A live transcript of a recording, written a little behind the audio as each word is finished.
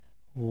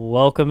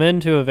Welcome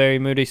into a very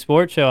Moody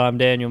Sports Show. I'm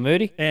Daniel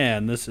Moody.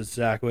 And this is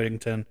Zach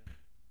Whittington.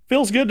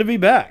 Feels good to be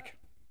back.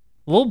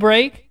 Little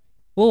break,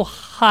 little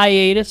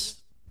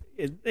hiatus.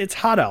 It's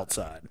hot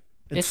outside.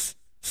 It's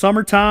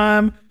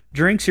summertime.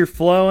 Drinks are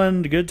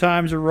flowing. The good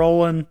times are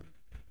rolling.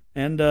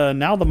 And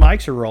now the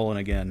mics are rolling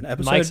again.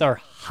 Mics are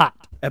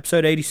hot.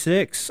 Episode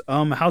 86.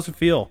 How's it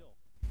feel?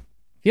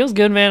 Feels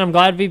good, man. I'm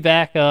glad to be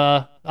back.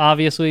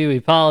 Obviously, we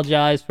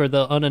apologize for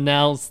the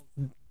unannounced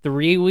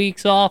 3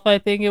 weeks off, I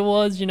think it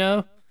was,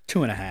 2.5.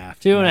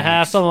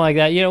 2.5, something like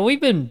that.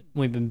 We've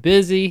been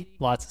busy,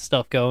 lots of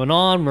stuff going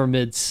on. We're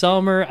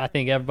midsummer. I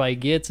think everybody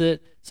gets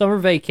it. Summer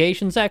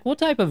vacation. Zach, what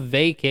type of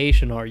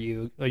vacation are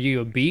you? Are you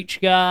a beach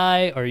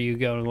guy? Are you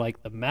going to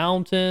like the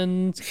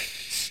mountains?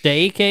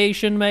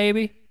 Staycation,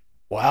 maybe?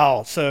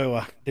 Wow.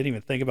 So didn't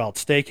even think about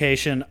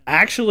staycation.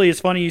 Actually,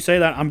 it's funny you say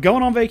that. I'm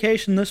going on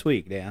vacation this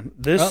week, Dan.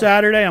 This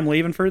Saturday, I'm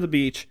leaving for the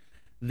beach.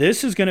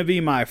 This is going to be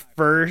my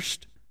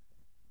first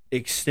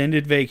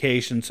extended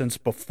vacation since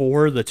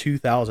before the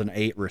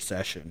 2008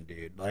 recession,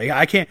 dude. Like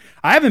I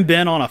haven't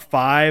been on a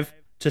 5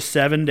 to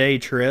 7 day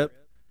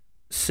trip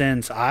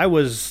since I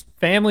was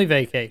family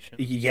vacation.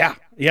 Yeah.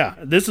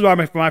 This is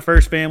my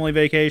first family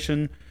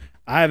vacation.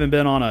 I haven't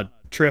been on a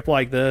trip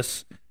like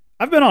this.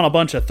 I've been on a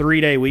bunch of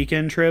 3-day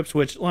weekend trips,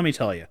 which let me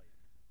tell you,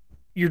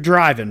 you're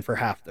driving for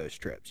half those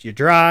trips. You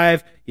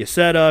drive, you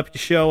set up, you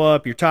show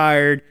up, you're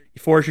tired,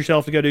 you force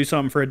yourself to go do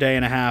something for a day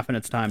and a half, and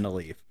it's time to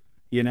leave.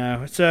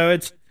 So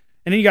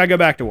and then you got to go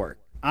back to work.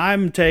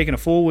 I'm taking a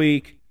full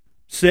week,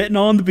 sitting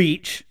on the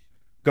beach,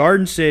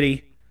 Garden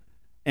City,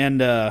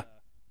 and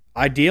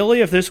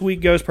ideally, if this week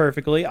goes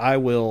perfectly, I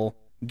will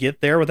get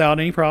there without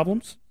any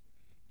problems.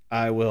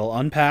 I will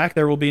unpack.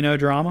 There will be no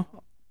drama.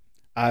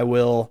 I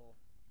will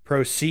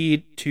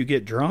proceed to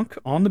get drunk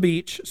on the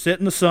beach, sit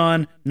in the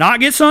sun, not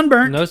get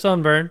sunburned. No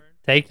sunburn.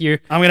 I'm going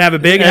to have a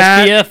big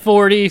hat. SPF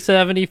 40,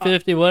 70,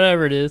 50,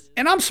 whatever it is.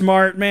 And I'm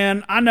smart,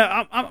 man. I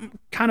know I'm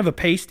kind of a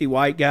pasty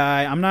white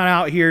guy. I'm not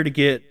out here to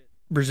get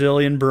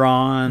Brazilian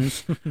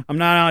bronze. I'm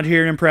not out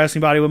here to impress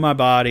anybody with my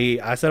body.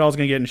 I said I was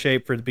going to get in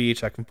shape for the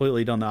beach. I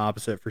completely done the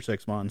opposite for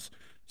 6 months.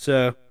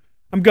 So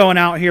I'm going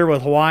out here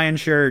with Hawaiian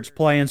shirts,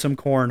 playing some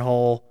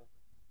cornhole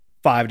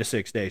 5 to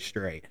 6 days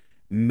straight.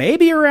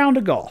 Maybe a round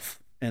of golf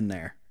in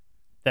there.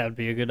 That would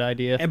be a good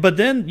idea. But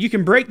then you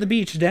can break the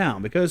beach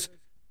down because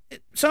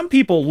some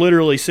people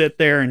literally sit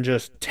there and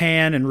just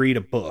tan and read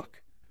a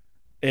book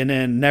and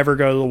then never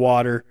go to the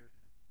water.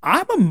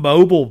 I'm a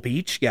mobile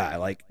beach guy.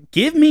 Like,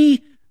 give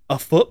me a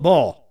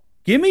football.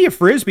 Give me a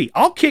frisbee.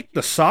 I'll kick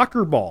the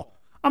soccer ball.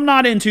 I'm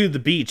not into the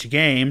beach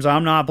games.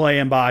 I'm not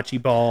playing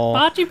bocce ball.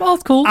 Bocce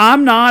ball's cool.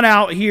 I'm not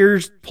out here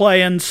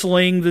playing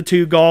sling the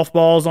 2 golf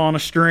balls on a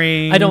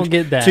string. I don't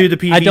get that. To the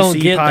PVC I don't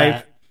get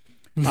pipe.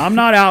 that. I'm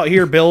not out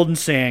here building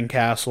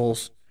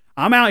sandcastles.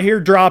 I'm out here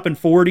dropping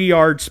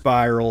 40-yard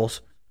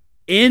spirals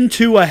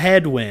into a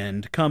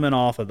headwind coming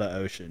off of the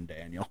ocean,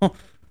 Daniel.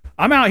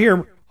 I'm out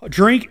here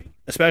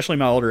especially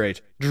my older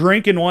age,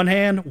 drinking one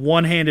hand,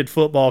 one-handed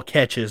football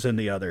catches in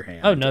the other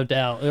hand. Oh, no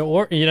doubt.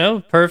 Or,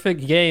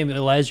 perfect game.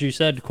 As you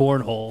said,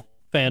 cornhole.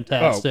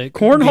 Fantastic.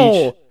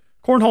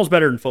 Cornhole's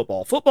better than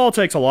football. Football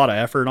takes a lot of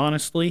effort,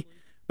 honestly.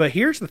 But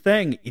here's the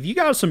thing. If you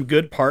got some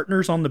good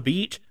partners on the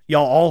beach,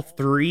 y'all all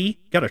 3,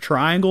 got a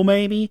triangle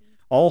maybe,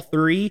 all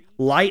 3,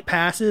 light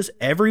passes,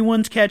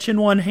 everyone's catching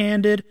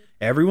one-handed,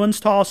 everyone's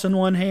tossing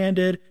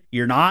one-handed.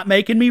 You're not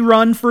making me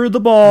run for the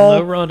ball.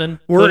 No running.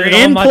 We're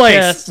in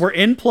place. We're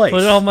in place.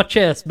 Put it on my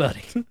chest,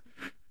 buddy.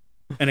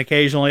 And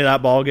occasionally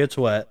that ball gets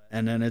wet,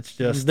 and then it's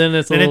just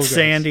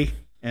sandy,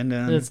 and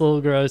then it's a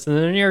little gross. And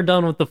then you're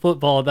done with the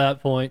football at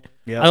that point.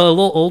 Yeah, a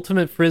little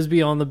ultimate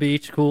frisbee on the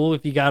beach, cool.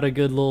 If you got a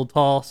good little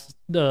toss,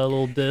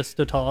 little disc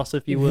to toss,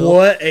 if you will.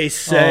 What a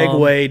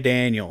segue,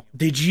 Daniel!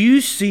 Did you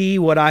see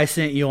what I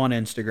sent you on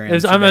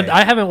Instagram?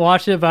 I haven't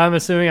watched it, but I'm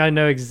assuming I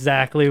know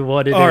exactly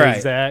what it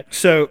is. Zach.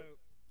 So,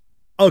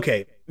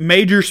 okay,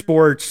 major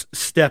sports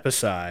step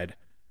aside.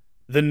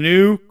 The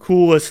new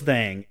coolest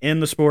thing in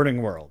the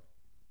sporting world: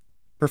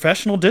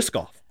 professional disc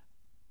golf.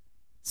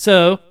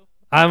 So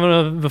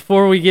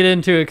before we get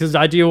into it, because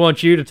I do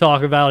want you to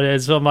talk about it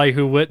as somebody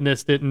who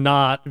witnessed it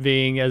not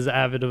being as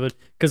avid of it,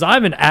 because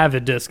I'm an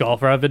avid disc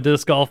golfer. I've been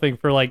disc golfing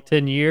for like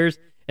 10 years,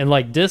 and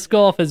like disc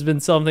golf has been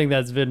something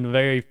that's been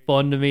very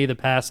fun to me the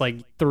past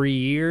like 3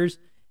 years,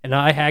 and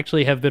I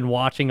actually have been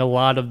watching a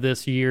lot of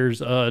this year's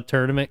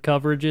tournament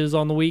coverages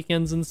on the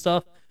weekends and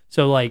stuff.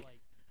 So like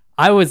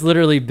I was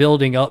literally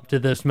building up to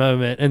this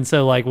moment, and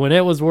so like when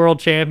it was World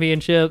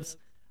Championships,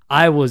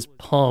 I was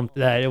pumped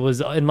that it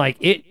was, and like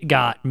it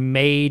got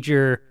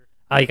major.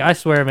 Like I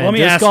swear, man,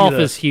 disc golf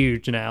is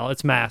huge now.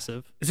 It's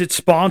massive. Is it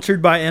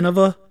sponsored by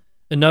Innova?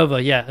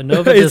 Innova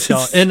disc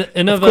golf.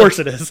 Innova, of course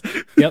it is.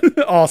 Yep.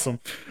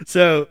 Awesome.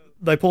 So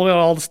they pulled out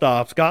all the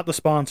stops, got the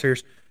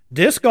sponsors.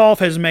 Disc golf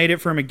has made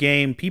it from a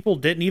game people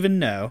didn't even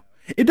know.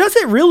 It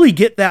doesn't really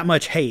get that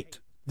much hate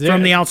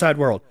from the outside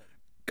world.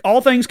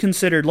 All things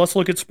considered, let's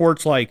look at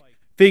sports like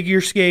figure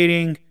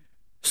skating,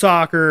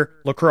 soccer,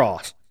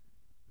 lacrosse.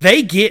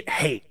 They get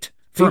hate.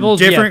 from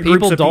different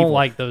groups of people. People don't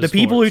like those The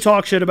people who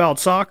talk shit about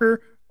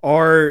soccer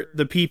are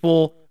the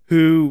people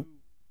who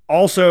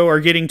also are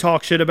getting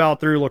talk shit about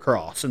through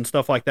lacrosse and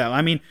stuff like that.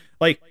 I mean,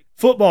 like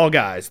football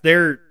guys,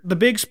 they're the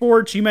big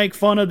sports. You make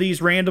fun of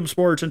these random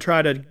sports and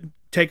try to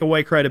take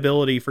away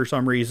credibility for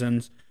some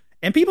reasons.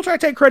 And people try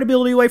to take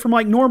credibility away from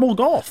like normal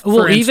golf. Well,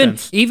 for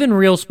instance. even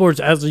real sports,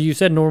 as you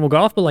said, normal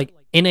golf, but like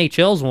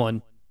NHL's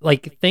one.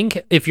 Like, think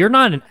if you're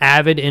not an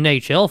avid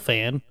NHL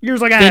fan, you're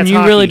just like, then you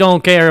hockey. really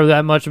don't care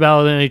that much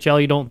about the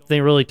NHL. You don't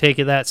really take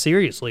it that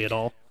seriously at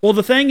all. Well,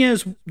 the thing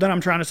is that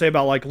I'm trying to say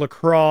about like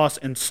lacrosse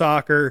and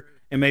soccer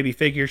and maybe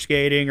figure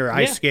skating or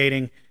ice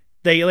skating,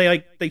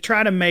 they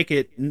try to make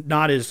it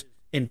not as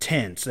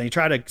intense. They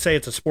try to say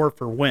it's a sport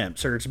for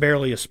wimps or it's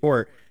barely a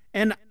sport.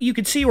 And you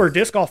can see where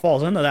disc golf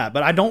falls into that,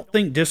 but I don't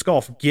think disc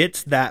golf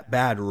gets that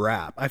bad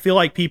rap. I feel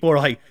like people are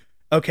like,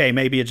 okay,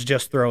 maybe it's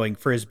just throwing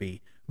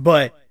frisbee,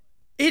 but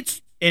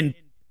it's in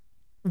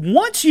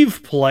once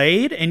you've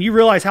played and you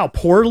realize how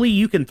poorly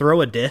you can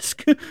throw a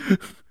disc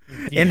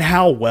and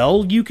how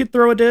well you could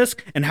throw a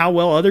disc and how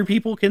well other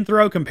people can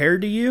throw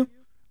compared to you.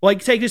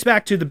 Like, take this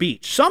back to the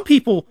beach. Some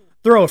people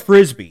throw a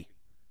frisbee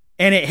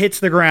and it hits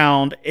the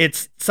ground.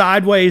 It's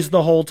sideways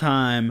the whole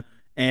time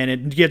and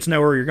it gets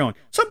nowhere you're going.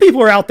 Some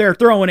people are out there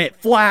throwing it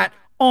flat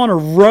on a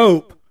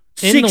rope,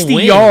 60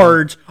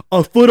 yards,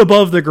 a foot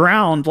above the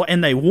ground,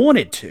 and they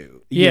wanted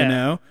to, you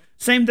know?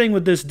 Same thing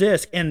with this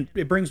disc, and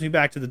it brings me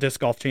back to the Disc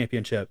Golf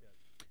Championship.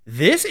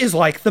 This is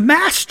like the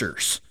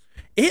Masters.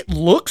 It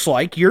looks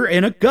like you're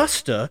in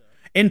Augusta,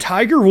 and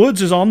Tiger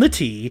Woods is on the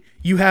tee.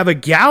 You have a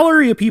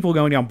gallery of people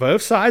going down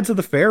both sides of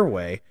the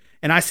fairway,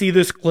 and I see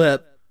this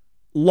clip,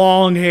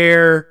 long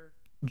hair,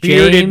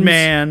 bearded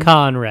man.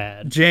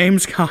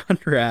 James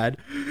Conrad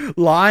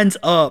lines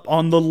up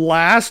on the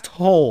last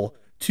hole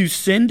to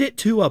send it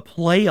to a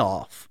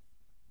playoff.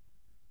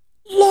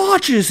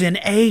 Launches an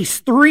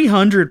ace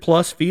 300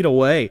 plus feet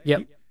away.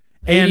 Yep.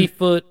 80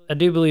 foot, I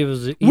do believe it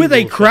was with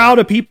a crowd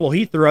of people.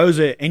 He throws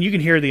it, and you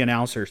can hear the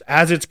announcers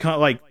as it's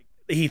like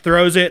he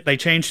throws it. They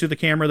change to the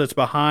camera that's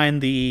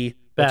behind the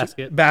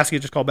basket,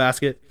 just called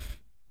basket,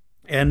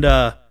 and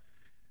the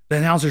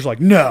announcer's like,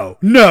 "No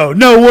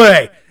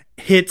way!"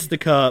 Hits the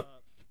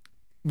cup,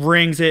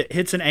 rings it,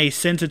 hits an ace,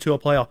 sends it to a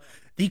playoff.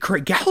 The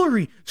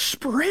gallery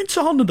sprints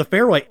onto the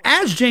fairway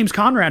as James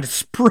Conrad is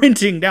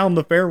sprinting down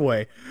the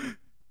fairway.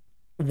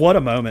 What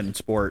a moment in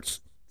sports.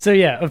 So,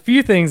 yeah, a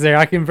few things there.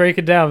 I can break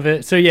it down a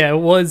bit. So, yeah,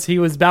 he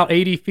was about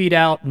 80 feet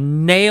out,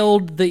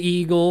 nailed the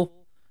eagle,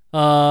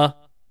 tied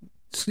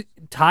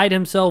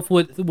himself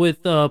with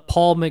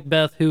Paul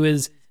McBeth, who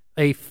is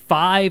a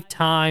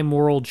 5-time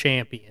world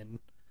champion.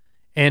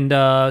 And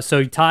so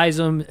he ties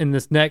him in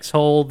this next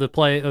hole, the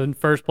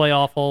first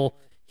playoff hole.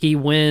 He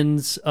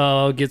wins,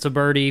 gets a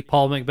birdie.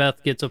 Paul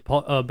McBeth gets a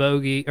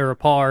bogey or a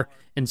par.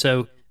 And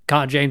so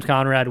James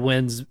Conrad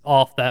wins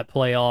off that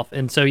playoff.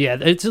 And so, yeah,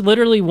 it's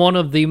literally one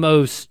of the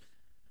most...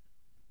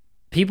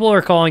 People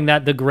are calling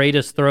that the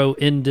greatest throw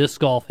in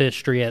disc golf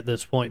history at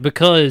this point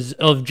because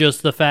of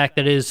just the fact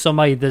that it is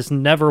somebody that's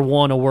never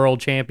won a world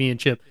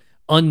championship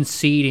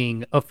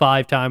unseating a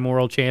 5-time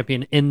world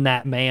champion in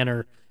that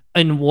manner.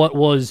 And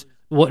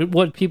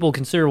what people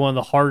consider one of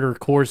the harder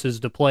courses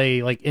to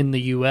play, like in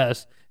the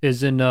U.S.,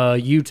 is in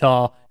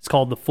Utah. It's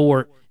called the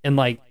Fort. And,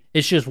 like,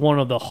 it's just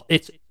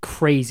it's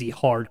crazy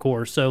hard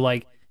course. So,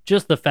 like,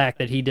 just the fact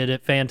that he did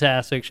it,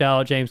 fantastic.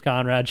 Shout out James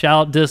Conrad.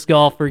 Shout out disc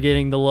golf for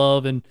getting the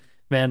love. And,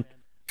 man,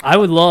 I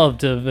would love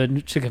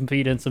to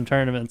compete in some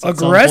tournaments at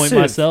some point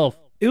myself.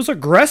 It was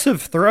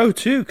aggressive throw,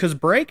 too, because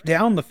break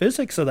down the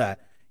physics of that.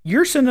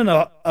 You're sending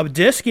a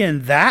disc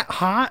in that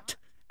hot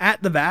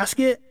at the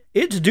basket,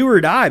 it's do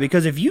or die,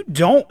 because if you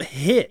don't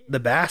hit the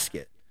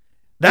basket,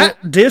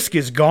 that disc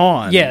is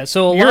gone. Yeah,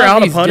 so you're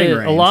out of putting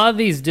range. A lot of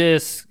these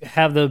discs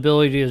have the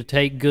ability to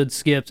take good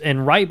skips,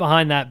 and right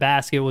behind that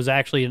basket was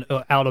actually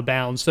out of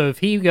bounds. So if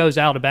he goes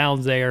out of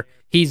bounds there,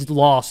 he's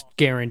lost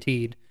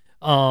guaranteed.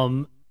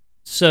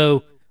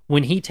 So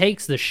when he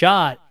takes the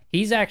shot,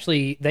 he's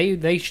actually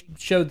they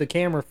showed the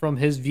camera from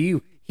his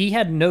view. He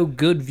had no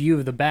good view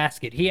of the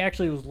basket. He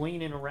actually was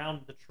leaning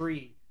around the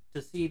tree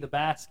to see the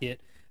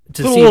basket.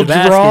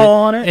 Draw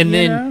on it, and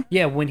then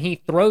when he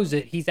throws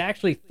it, he's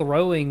actually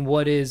throwing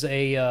what is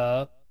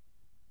a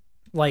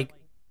like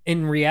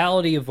in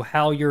reality of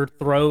how your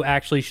throw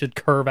actually should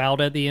curve out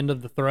at the end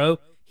of the throw.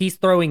 He's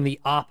throwing the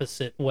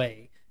opposite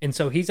way, and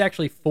so he's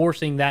actually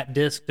forcing that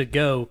disc to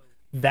go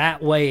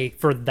that way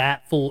for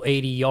that full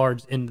 80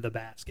 yards into the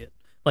basket.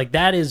 Like,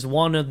 that is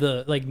one of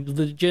the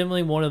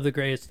legitimately one of the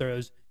greatest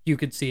throws you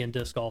could see in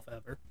disc golf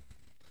ever.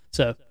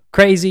 So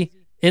crazy.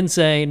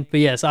 Insane. But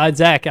yes,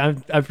 Zach, I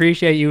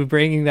appreciate you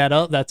bringing that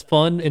up. That's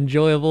fun,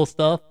 enjoyable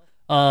stuff.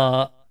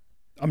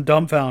 I'm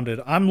dumbfounded.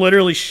 I'm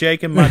literally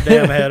shaking my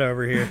damn head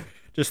over here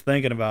just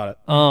thinking about it.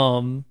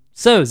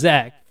 So,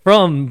 Zach,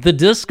 from the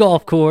disc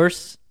golf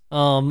course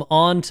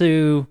on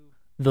to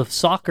the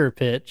soccer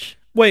pitch.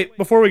 Wait,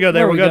 before we go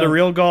there, we'll go to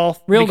real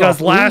golf.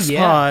 Last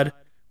pod,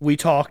 we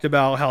talked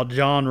about how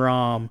John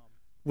Rahm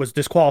was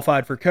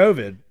disqualified for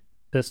COVID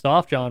pissed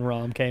off John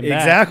Rahm came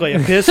back. Exactly. A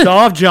pissed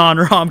off John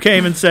Rahm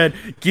came and said,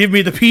 "Give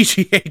me the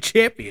PGA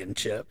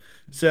Championship."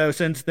 So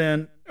since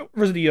then,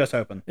 was it the U.S.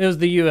 Open? It was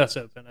the U.S.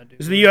 Open. I do.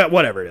 It's the U.S.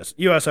 Whatever it is,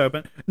 U.S.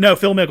 Open. No,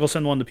 Phil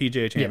Mickelson won the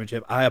PGA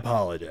Championship. Yeah. I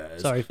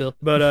apologize. Sorry, Phil.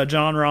 But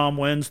John Rahm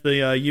wins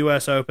the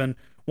U.S. Open.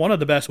 One of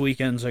the best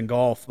weekends in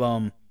golf.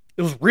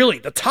 It was really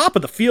the top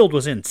of the field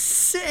was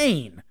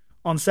insane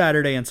on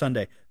Saturday and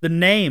Sunday. The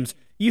names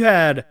you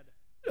had.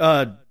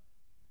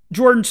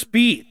 Jordan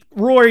Spieth,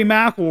 Rory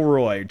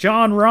McIlroy,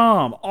 John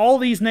Rahm, all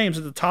these names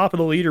at the top of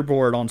the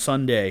leaderboard on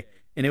Sunday,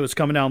 and it was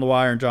coming down the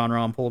wire, and John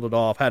Rahm pulled it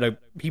off.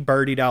 He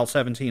birdied out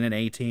 17 and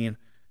 18.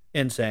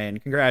 Insane.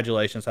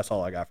 Congratulations. That's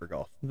all I got for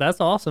golf.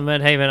 That's awesome, man.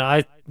 Hey,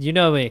 man, you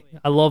know me.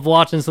 I love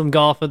watching some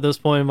golf at this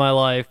point in my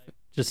life.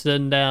 Just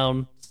sitting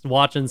down,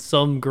 watching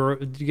some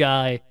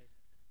guy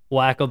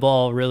whack a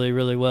ball really,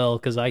 really well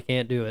because I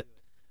can't do it.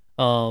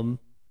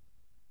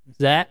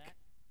 Zach,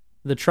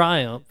 the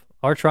Triumph.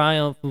 Our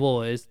Triumph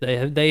boys,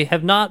 they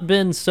have not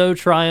been so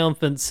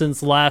triumphant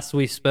since last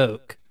we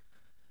spoke.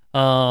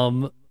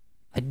 I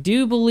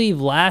do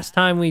believe last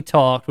time we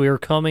talked, we were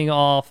coming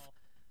off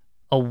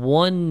a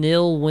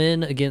 1-0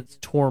 win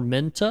against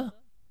Tormenta.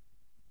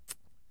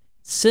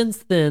 Since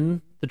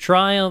then, the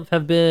Triumph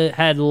have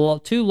had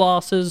 2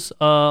 losses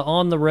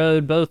on the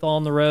road, both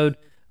on the road.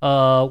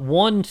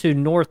 One to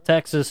North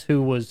Texas,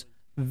 who was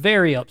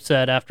very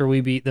upset after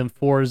we beat them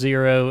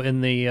 4-0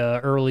 in the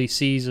early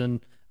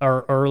season.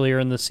 Or earlier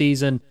in the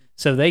season.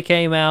 So they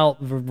came out,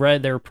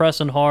 they were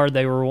pressing hard,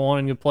 they were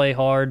wanting to play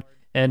hard,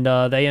 and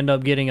they end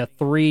up getting a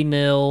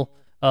 3-0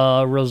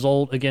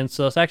 result against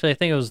us. Actually, I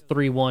think it was a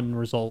 3-1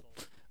 result.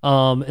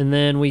 And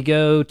then we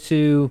go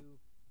to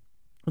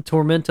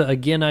Tormenta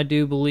again, I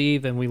do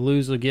believe, and we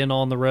lose again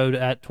on the road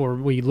at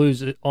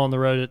Tormenta.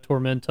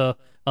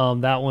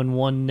 That one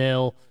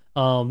 1-0.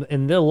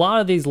 And a lot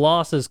of these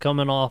losses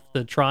coming off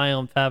the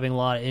Triumph having a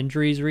lot of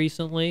injuries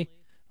recently.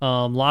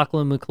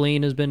 Lachlan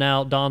McLean has been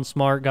out. Don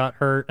Smart got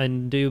hurt,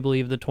 and do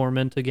believe the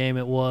Tormenta game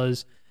it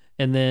was.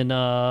 And then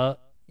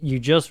you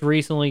just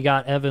recently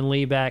got Evan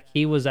Lee back.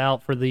 He was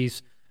out for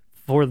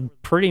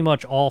pretty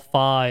much all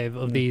 5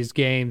 of these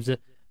games.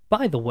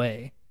 By the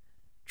way,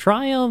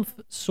 Triumph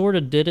sort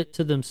of did it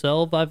to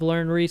themselves, I've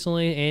learned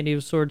recently. Andy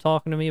was sort of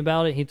talking to me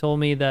about it. He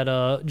told me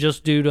that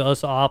just due to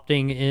us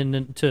opting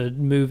into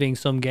moving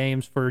some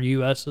games for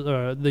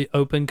the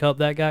Open Cup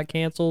that got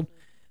canceled,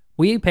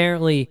 we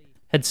apparently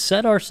had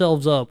set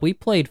ourselves up. We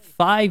played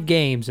 5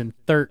 games in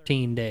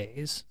 13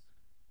 days.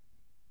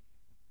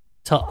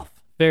 Tough.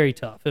 Very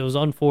tough. It was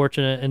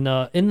unfortunate. And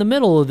in the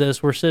middle of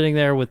this, we're sitting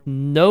there with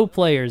no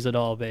players at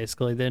all,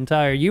 basically. The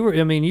entire...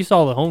 You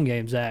saw the home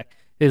game, Zach.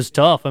 It was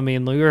tough. We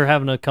were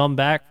having to come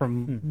back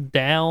from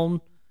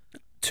down.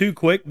 2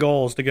 quick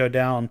goals to go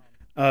down.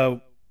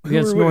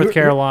 Against North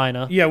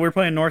Carolina. Yeah, we were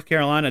playing North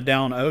Carolina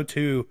down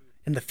 0-2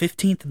 in the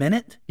 15th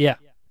minute. Yeah.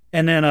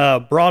 And then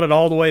brought it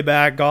all the way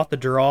back, got the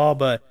draw,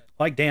 but...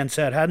 Like Dan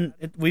said,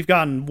 we've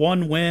gotten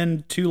 1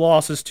 win, 2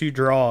 losses, 2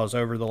 draws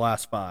over the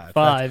last 5.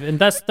 And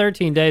that's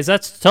 13 days.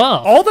 That's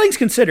tough. All things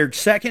considered,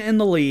 second in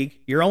the league.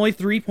 You're only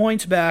 3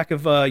 points back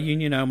of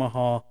Union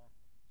Omaha.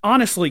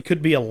 Honestly,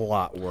 could be a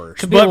lot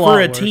worse. But for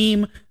a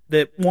team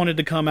that wanted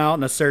to come out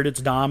and assert its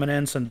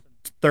dominance, and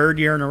 3rd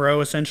year in a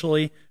row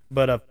essentially,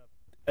 but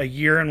a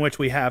year in which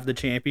we have the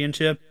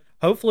championship,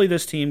 hopefully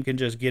this team can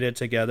just get it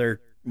together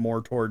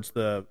more towards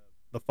the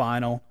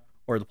final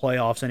or the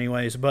playoffs,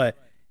 anyways. But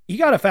you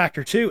got to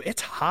factor too,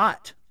 it's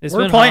hot.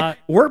 Hot.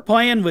 We're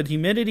playing with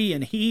humidity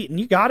and heat, and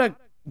you got to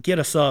get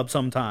a sub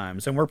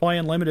sometimes. And we're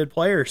playing limited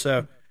players,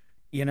 so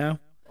a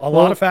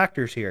lot of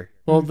factors here.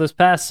 Well, this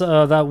past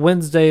that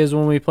Wednesday is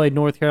when we played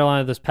North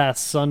Carolina. This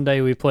past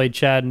Sunday we played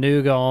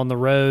Chattanooga on the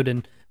road,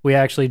 and we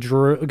actually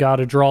got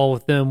a draw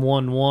with them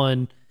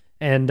 1-1.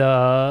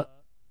 And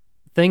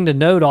thing to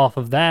note off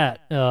of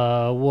that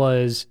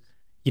was.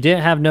 You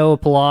didn't have Noah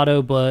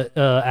Pilato, but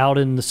out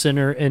in the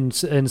center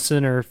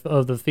center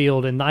of the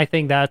field, and I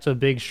think that's a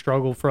big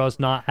struggle for us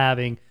not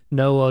having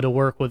Noah to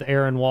work with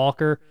Aaron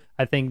Walker.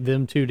 I think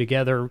them two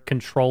together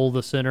control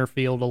the center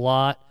field a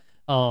lot.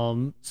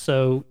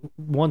 So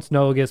once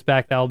Noah gets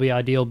back, that'll be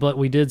ideal. But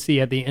we did see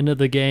at the end of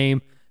the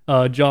game,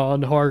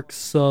 John Hark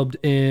subbed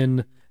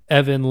in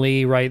Evan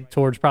Lee right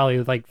towards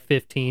probably like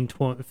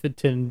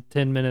 10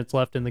 minutes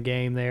left in the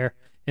game there,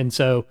 and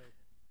so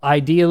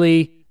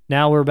ideally.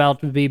 Now we're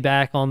about to be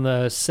back on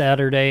the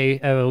Saturday,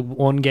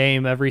 1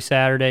 game every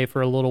Saturday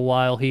for a little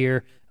while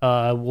here.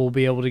 We'll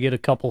be able to get a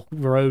couple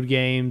road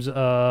games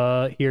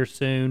here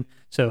soon.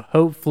 So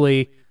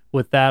hopefully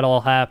with that all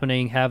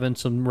happening, having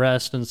some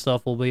rest and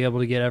stuff, we'll be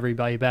able to get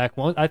everybody back.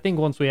 I think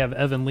once we have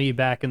Evan Lee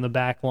back in the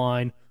back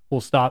line, we'll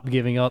stop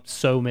giving up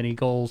so many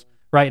goals.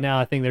 Right now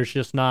I think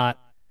there's not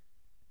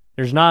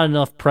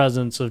enough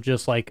presence of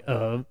just like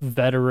a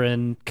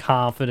veteran,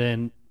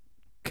 confident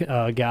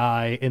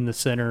guy in the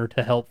center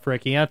to help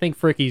Fricky. I think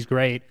Fricky's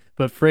great,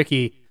 but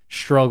Fricky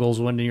struggles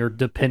when you're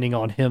depending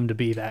on him to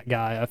be that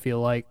guy, I feel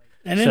like.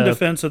 And in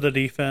defense of the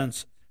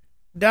defense,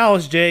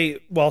 Dallas J,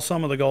 while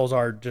some of the goals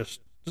are just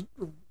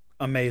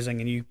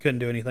amazing and you couldn't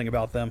do anything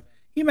about them,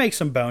 he makes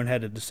some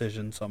boneheaded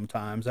decisions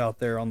sometimes out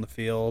there on the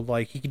field.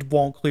 Like, he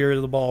won't clear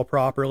the ball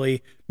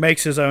properly,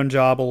 makes his own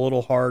job a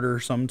little harder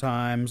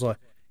sometimes. Like,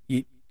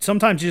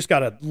 sometimes you just got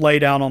to lay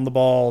down on the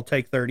ball,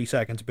 take 30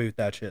 seconds, boot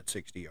that shit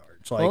 60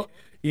 yards. Like,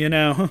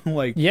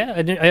 like. Yeah,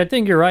 I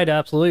think you're right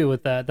absolutely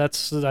with that.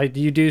 That's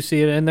you do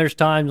see it, and there's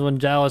times when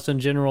Dallas in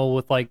general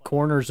with like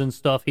corners and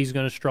stuff, he's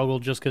going to struggle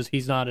just because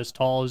he's not as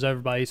tall as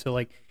everybody. So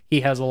like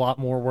he has a lot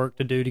more work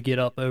to do to get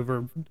up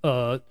over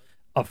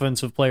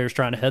offensive players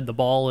trying to head the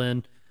ball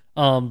in.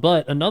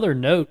 But another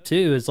note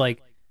too is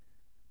like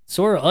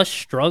sort of us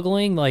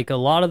struggling, like a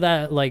lot of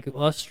that, like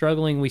us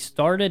struggling. We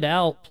started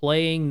out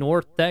playing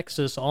North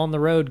Texas on the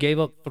road, gave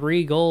up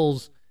 3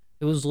 goals.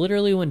 It was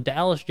literally when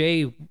Dallas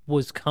J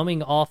was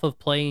coming off of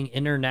playing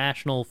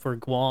international for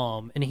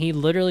Guam, and he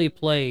literally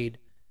played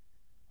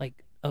like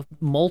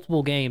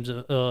multiple games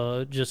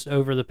just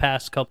over the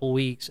past couple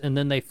weeks, and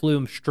then they flew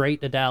him straight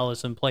to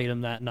Dallas and played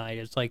him that night.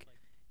 It's like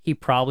he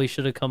probably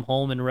should have come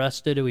home and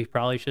rested. We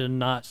probably should have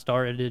not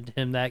started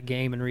him that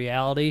game in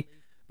reality.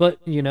 But,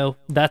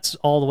 that's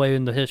all the way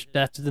in the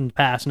that's in the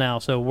past now.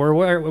 So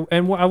I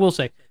will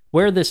say,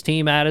 where this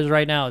team is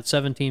right now at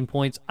 17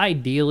 points,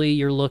 ideally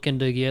you're looking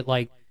to get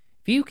like,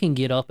 if you can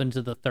get up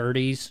into the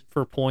 30s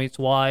for points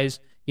wise,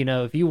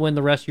 if you win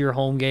the rest of your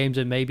home games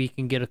and maybe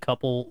can get a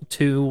couple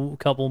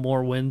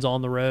more wins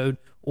on the road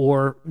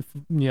or,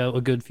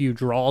 a good few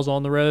draws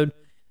on the road,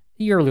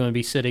 you're going to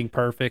be sitting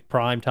perfect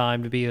prime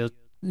time to be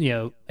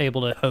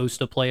able to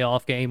host a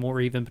playoff game or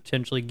even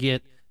potentially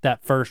get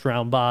that first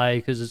round bye,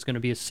 because it's going to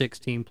be a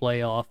 16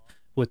 playoff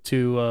with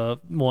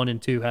 1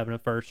 and 2 having a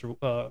first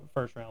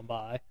round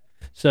bye.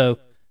 So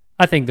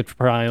I think the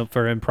Triumph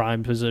are in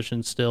prime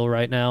position still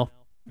right now.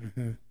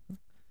 Mm-hmm.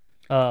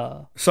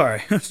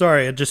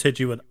 Sorry, it just hit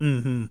you with at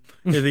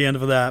the end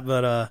of that,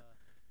 but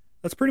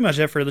that's pretty much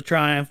it for the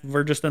Triumph.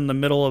 We're just in the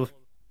middle of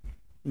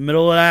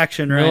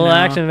action right now. Middle of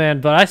action,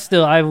 man. But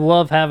I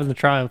love having the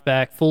Triumph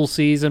back full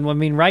season. I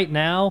mean, right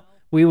now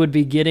we would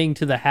be getting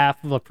to the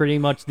half of pretty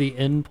much the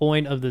end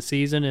point of the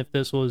season if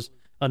this was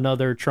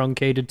another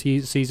truncated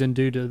season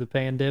due to the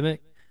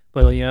pandemic.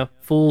 But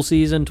full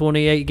season,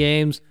 28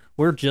 games.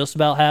 We're just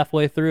about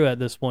halfway through at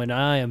this point.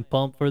 I am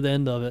pumped for the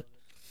end of it.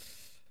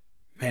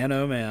 Man,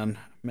 oh man.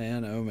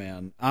 Man, oh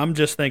man. I'm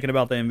just thinking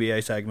about the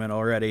NBA segment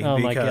already. Oh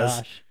because my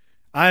gosh.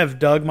 I have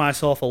dug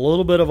myself a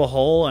little bit of a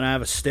hole, and I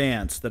have a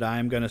stance that I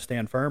am going to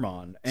stand firm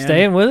on. And,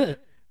 staying with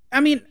it? I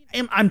mean,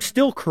 I'm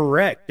still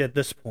correct at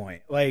this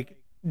point. Like,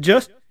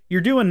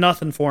 you're doing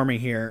nothing for me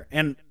here.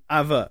 And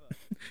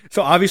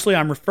so obviously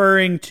I'm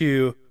referring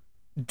to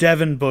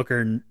Devin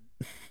Booker.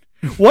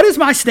 What is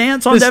my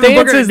stance on Devin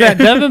Booker? The stance is that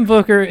Devin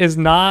Booker is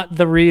not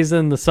the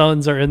reason the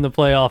Suns are in the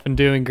playoff and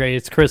doing great.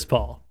 It's Chris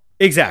Paul.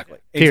 Exactly.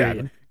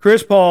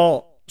 Chris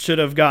Paul should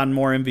have gotten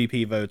more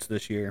MVP votes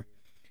this year.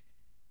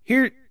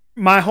 Here,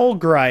 my whole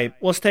gripe,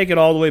 let's take it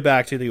all the way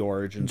back to the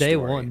origin story. Day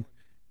one.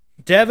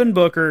 Devin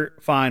Booker,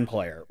 fine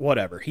player,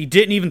 whatever. He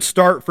didn't even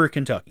start for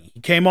Kentucky. He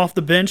came off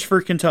the bench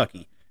for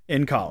Kentucky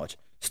in college.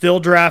 Still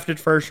drafted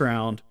first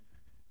round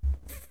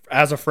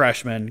as a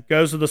freshman.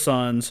 Goes to the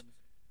Suns.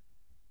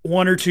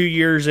 1 or 2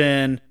 years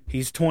in,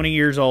 he's 20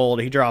 years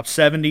old. He dropped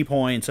 70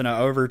 points in an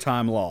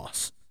overtime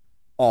loss.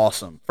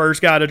 Awesome.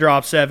 First guy to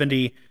drop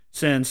 70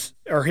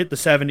 hit the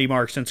 70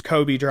 mark since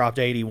Kobe dropped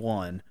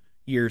 81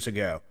 years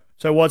ago.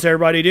 So what's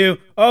everybody do?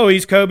 Oh,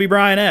 he's Kobe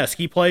Bryant-esque.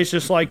 He plays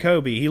just like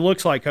Kobe. He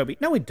looks like Kobe.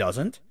 No, he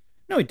doesn't.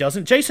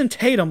 Jason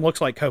Tatum looks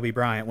like Kobe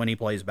Bryant when he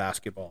plays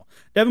basketball.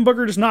 Devin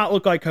Booker does not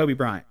look like Kobe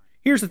Bryant.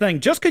 Here's the thing.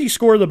 Just because you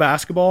score the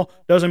basketball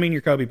doesn't mean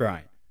you're Kobe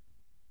Bryant.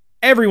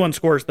 Everyone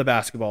scores the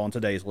basketball in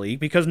today's league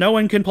because no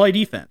one can play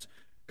defense.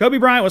 Kobe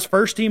Bryant was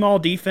first team all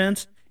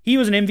defense. He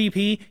was an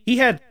MVP. He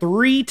had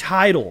 3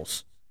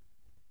 titles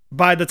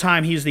by the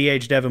time he's the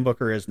age Devin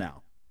Booker is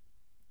now.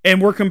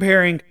 And we're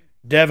comparing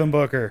Devin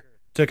Booker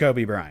to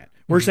Kobe Bryant.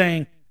 We're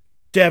saying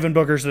Devin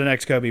Booker's the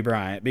next Kobe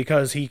Bryant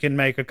because he can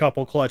make a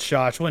couple clutch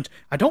shots. Which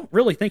I don't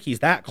really think he's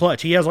that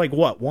clutch. He has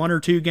 1 or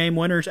 2 game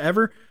winners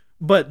ever.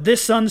 But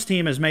this Suns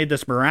team has made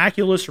this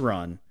miraculous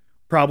run,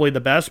 probably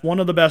one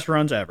of the best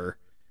runs ever,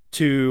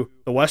 to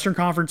the Western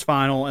Conference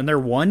Final, and they're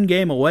 1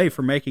 game away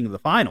from making the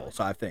finals,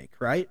 I think,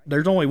 right?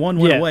 There's only 1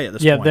 win away at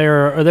this point.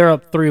 Yeah, they're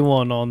up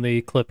 3-1 on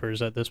the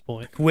Clippers at this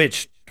point.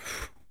 Which,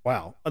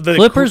 wow. The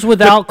Clippers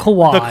without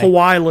Kawhi. The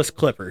Kawhi-less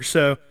Clippers.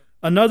 So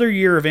another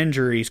year of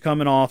injuries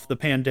coming off the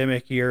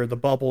pandemic year, the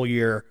bubble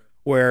year,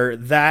 where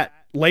that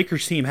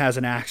Lakers team has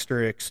an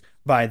asterisk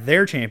by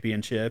their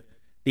championship.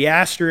 The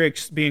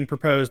asterisk being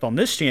proposed on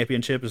this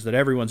championship is that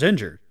everyone's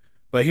injured.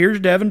 But here's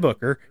Devin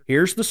Booker,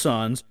 here's the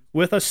Suns,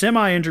 with a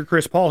semi-injured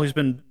Chris Paul, who's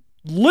been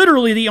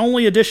literally the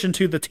only addition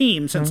to the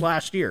team since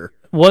last year.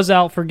 Was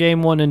out for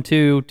game 1 and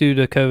 2 due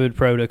to COVID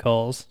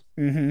protocols.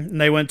 And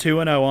they went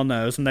 2-0 on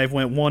those, and they've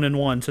went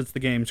 1-1 since the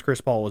games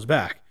Chris Paul was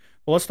back.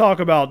 Well, let's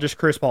talk about just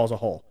Chris Paul as a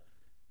whole.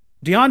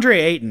 DeAndre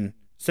Ayton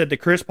said that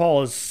Chris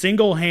Paul is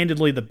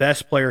single-handedly the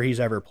best player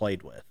he's ever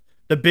played with,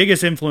 the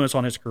biggest influence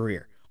on his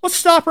career. Let's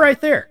stop right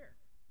there.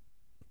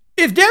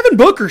 If Devin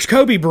Booker's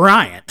Kobe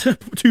Bryant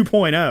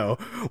 2.0,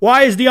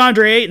 why is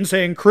DeAndre Ayton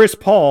saying Chris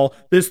Paul,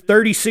 this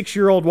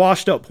 36-year-old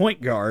washed-up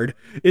point guard,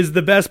 is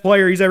the best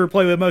player he's ever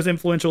played with, most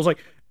influential? It's like,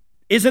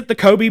 isn't the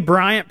Kobe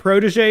Bryant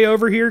protege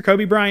over here,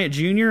 Kobe Bryant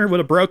Jr., with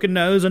a broken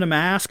nose and a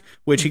mask,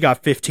 which he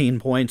got 15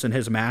 points in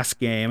his mask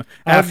game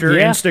after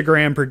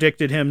Instagram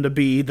predicted him to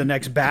be the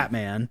next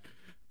Batman.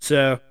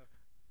 So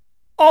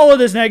all of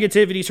this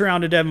negativity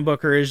surrounding Devin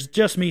Booker is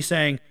just me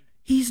saying,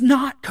 he's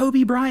not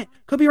Kobe Bryant.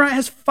 Kobe Bryant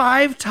has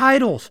 5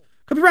 titles.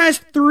 Kobe Bryant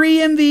has 3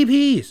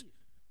 MVPs.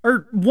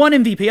 Or 1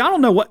 MVP. I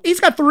don't know what.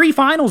 He's got 3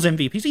 finals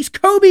MVPs. He's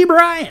Kobe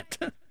Bryant.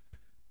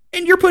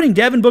 And you're putting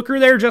Devin Booker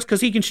there just because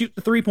he can shoot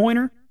the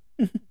 3-pointer?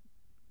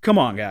 Come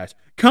on, guys.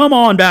 Come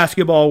on,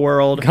 basketball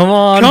world. Come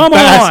on,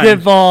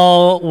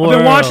 basketball world. I've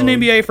been watching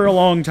NBA for a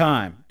long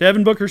time.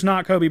 Devin Booker's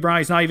not Kobe Bryant.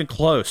 He's not even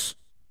close.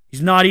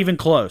 He's not even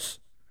close.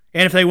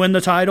 And if they win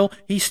the title,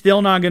 he's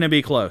still not going to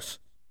be close.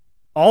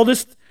 All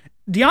this...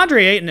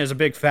 DeAndre Ayton is a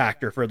big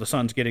factor for the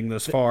Suns getting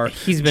this far.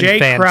 He's been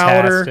fantastic.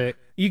 Crowder,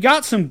 you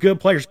got some good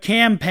players.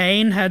 Cam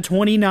Payne had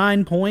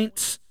 29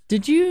 points.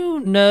 Did you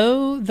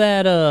know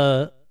that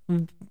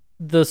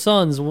the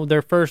Suns,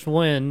 their first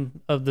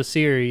win of the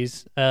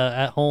series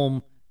at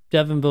home,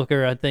 Devin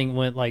Booker, I think,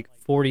 went like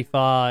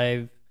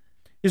 45.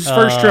 His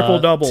first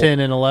triple-double 10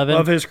 and 11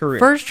 of his career.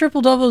 First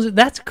triple-double,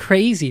 that's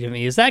crazy to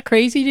me. Is that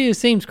crazy to you? It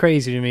seems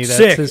crazy to me. That's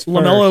Sick. His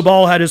LaMelo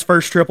Ball had his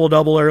first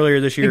triple-double earlier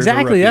this year.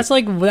 Exactly. That's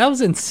like, that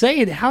was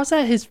insane. How's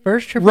that his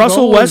first triple-double?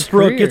 Russell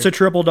Westbrook gets a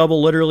triple-double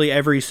literally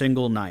every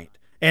single night.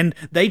 And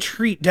they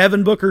treat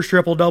Devin Booker's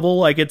triple-double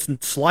like it's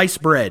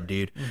sliced bread,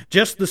 dude.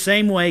 Just the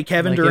same way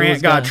Kevin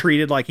Durant got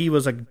treated like he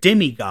was a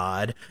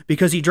demigod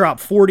because he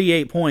dropped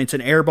 48 points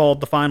and airballed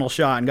the final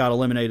shot and got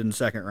eliminated in the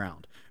second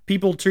round.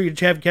 People treated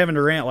Kevin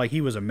Durant like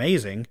he was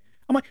amazing.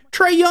 I'm like,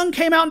 Trae Young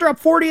came out and dropped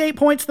 48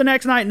 points the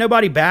next night and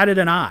nobody batted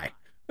an eye.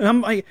 And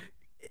I'm like,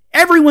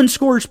 everyone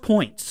scores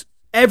points.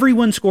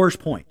 Everyone scores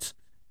points.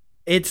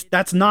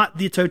 That's not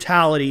the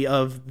totality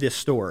of this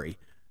story.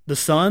 The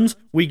Suns,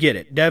 we get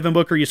it. Devin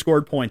Booker, you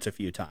scored points a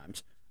few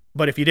times.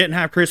 But if you didn't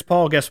have Chris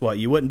Paul, guess what?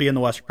 You wouldn't be in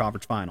the Western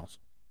Conference Finals.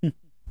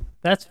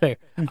 That's fair.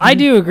 I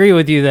do agree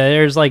with you that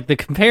there's like the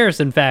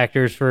comparison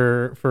factors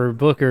for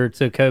Booker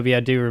to Kobe. I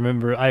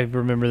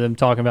remember them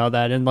talking about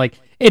that, and like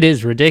it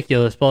is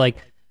ridiculous. But like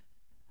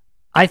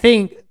I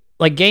think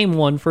like game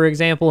 1, for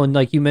example, and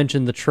like you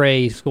mentioned the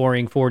Trae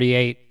scoring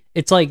 48.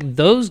 It's like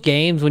those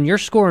games when you're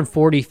scoring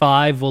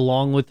 45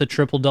 along with the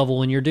triple-double,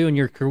 when you're doing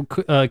your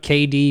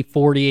KD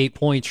 48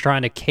 points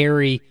trying to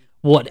carry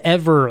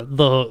whatever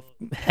the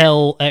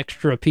hell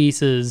extra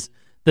pieces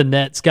the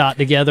Nets got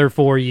together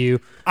for you.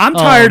 I'm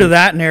tired of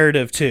that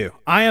narrative too.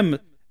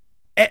 The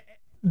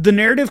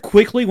narrative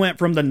quickly went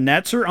from the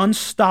Nets are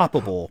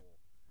unstoppable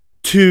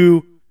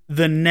to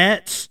the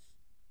Nets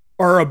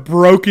are a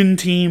broken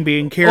team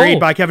being carried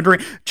by Kevin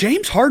Durant.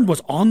 James Harden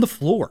was on the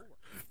floor.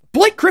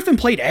 Blake Griffin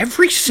played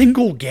every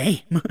single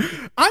game.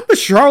 I'm a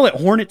Charlotte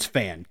Hornets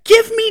fan.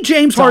 Give me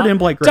James Harden and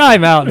Blake Griffin.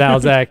 Time out now,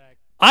 Zach.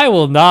 I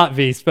will not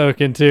be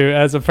spoken to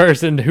as a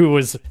person who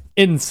was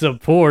in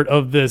support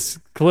of this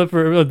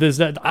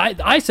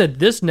I said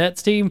this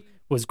Nets team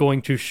was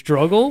going to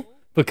struggle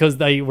because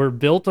they were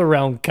built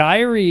around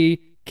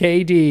Kyrie,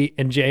 KD,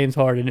 and James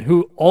Harden,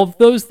 who of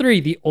those 3,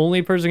 the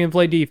only person who can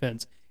play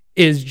defense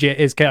is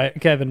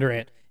Kevin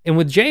Durant. And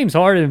with James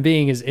Harden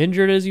being as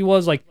injured as he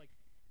was, like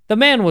the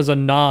man was a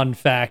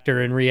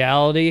non-factor in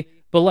reality.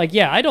 But, like,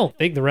 yeah, I don't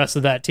think the rest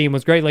of that team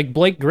was great. Like,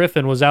 Blake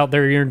Griffin was out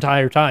there your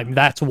entire time.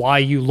 That's why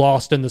you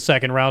lost in the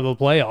second round of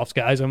the playoffs,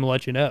 guys. I'm going to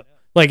let you know.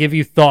 Like, if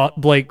you thought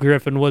Blake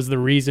Griffin was the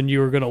reason you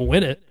were going to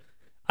win it,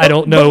 I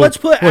don't know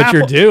what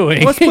you're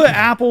doing. Let's put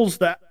apples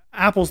to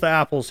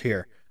apples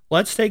here.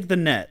 Let's take the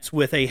Nets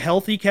with a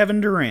healthy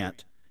Kevin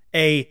Durant,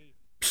 a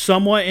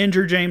somewhat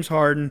injured James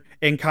Harden,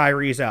 and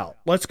Kyrie's out.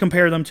 Let's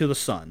compare them to the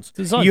Suns.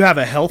 You have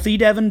a healthy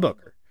Devin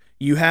Booker.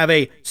 You have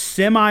a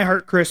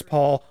semi-hurt Chris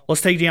Paul. Let's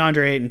take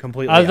DeAndre Ayton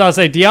completely I was about to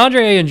say, DeAndre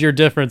Ayton's your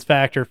difference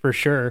factor for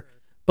sure.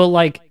 But,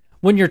 like,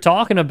 when you're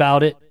talking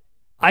about it,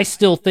 I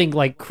still think,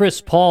 like, Chris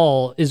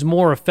Paul is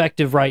more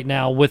effective right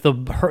now with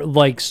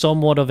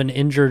somewhat of an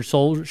injured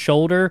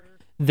shoulder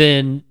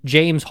than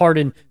James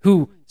Harden,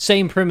 who,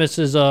 same premise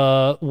as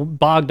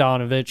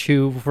Bogdanovich,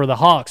 who, for the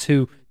Hawks,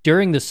 who,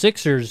 during the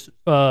Sixers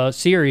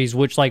series,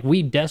 which, like,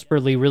 we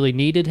desperately really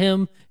needed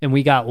him, and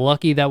we got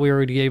lucky that we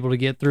were able to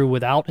get through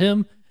without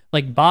him.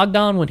 Like,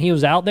 Bogdan, when he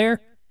was out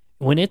there,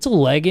 when it's a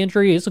leg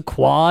injury, it's a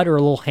quad or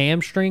a little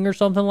hamstring or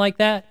something like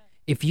that,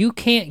 if you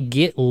can't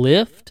get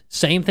lift,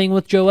 same thing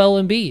with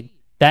Joel Embiid.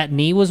 That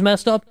knee was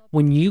messed up.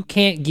 When you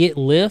can't get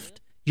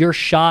lift, your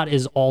shot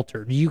is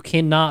altered. You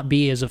cannot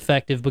be as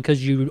effective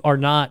because you are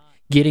not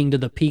getting to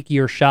the peak of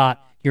your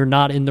shot. You're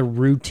not in the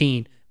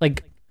routine.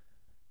 Like,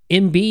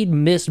 Embiid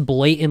missed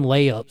blatant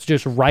layups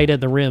just right at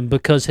the rim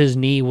because his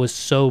knee was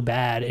so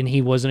bad and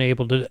he wasn't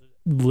able to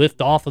lift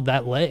off of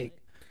that leg.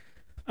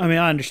 I mean,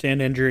 I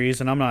understand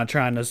injuries, and I'm not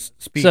trying to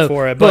speak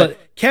for it,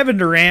 but Kevin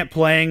Durant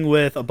playing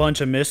with a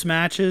bunch of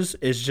mismatches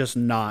is just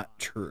not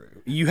true.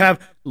 You have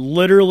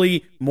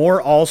literally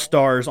more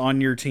all-stars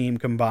on your team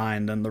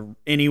combined than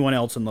anyone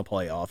else in the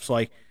playoffs.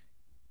 Like,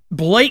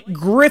 Blake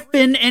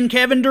Griffin and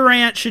Kevin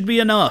Durant should be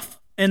enough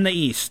in the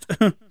East.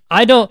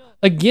 I don't,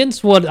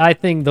 against what I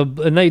think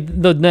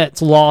the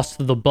Nets lost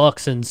to the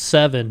Bucks in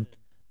 7,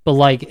 but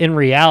like in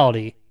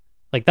reality,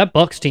 like that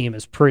Bucks team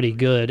is pretty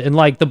good. And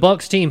like the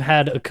Bucks team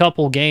had a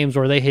couple games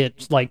where they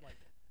hit, like,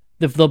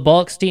 if the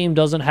Bucks team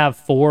doesn't have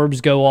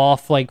Forbes go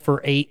off like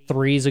for 8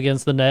 threes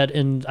against the net,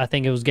 and I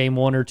think it was game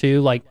 1 or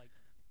 2, like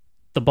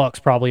the Bucks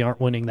probably aren't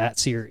winning that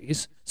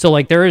series. So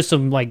like there is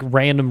some like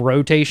random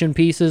rotation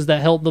pieces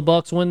that help the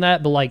Bucks win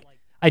that, but like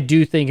I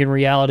do think in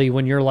reality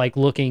when you're like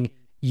looking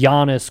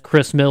Giannis,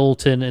 Chris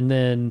Middleton, and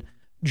then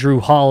Drew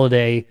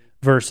Holiday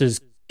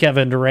versus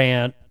Kevin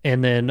Durant,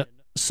 and then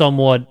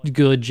somewhat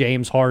good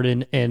James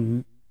Harden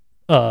and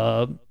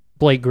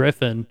Blake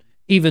Griffin,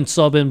 even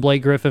sub in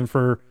Blake Griffin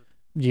for,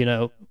 you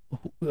know,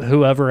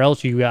 whoever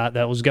else you got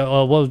that was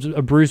what was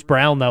Bruce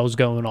Brown that was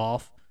going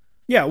off.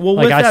 Yeah, well,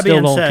 like with I that still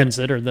being don't said,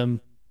 consider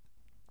them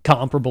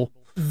comparable.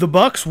 The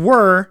Bucks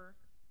were,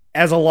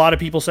 as a lot of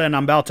people said, and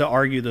I'm about to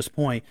argue this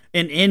point,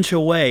 an inch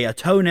away, a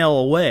toenail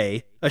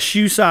away, a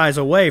shoe size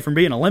away from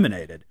being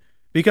eliminated.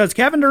 Because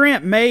Kevin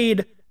Durant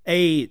made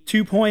a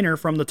 2-pointer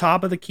from the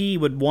top of the key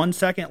with 1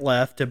 second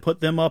left to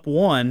put them up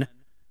 1,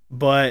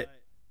 but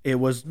it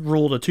was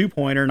ruled a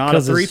 2-pointer, not a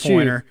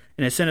 3-pointer,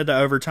 and it sent it to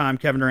overtime.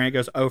 Kevin Durant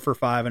goes 0 for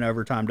 5 in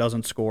overtime,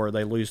 doesn't score,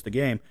 they lose the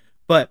game.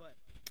 But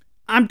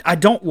I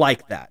don't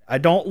like that. I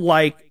don't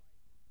like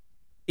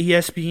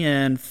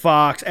ESPN,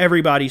 Fox,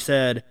 everybody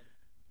said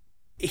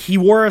he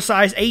wore a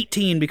size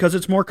 18 because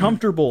it's more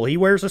comfortable. He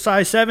wears a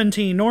size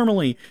 17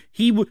 normally.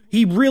 He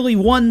really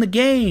won the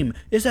game,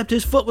 except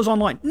his foot was on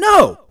the line.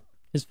 No!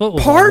 His foot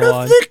was part on the of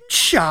line. the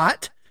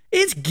shot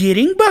is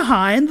getting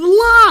behind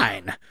the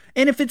line.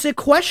 And if it's a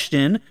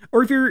question,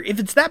 or if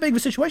it's that big of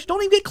a situation,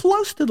 don't even get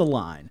close to the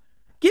line.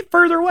 Get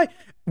further away.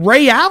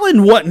 Ray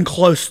Allen wasn't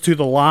close to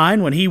the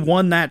line when he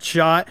won that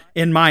shot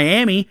in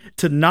Miami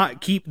to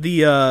not keep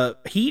the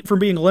Heat from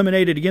being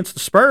eliminated against the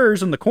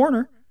Spurs in the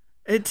corner.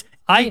 This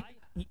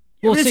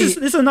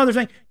is another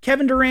thing.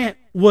 Kevin Durant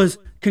was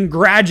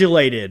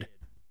congratulated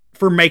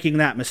for making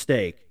that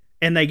mistake,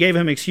 and they gave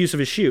him excuse of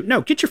his shoe.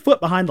 No, get your foot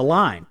behind the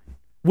line.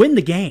 Win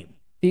the game.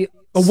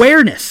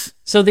 Awareness.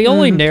 So the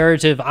only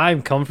narrative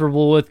I'm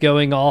comfortable with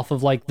going off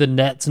of like the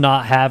Nets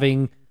not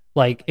having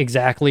like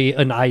exactly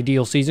an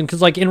ideal season,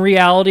 because like in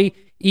reality,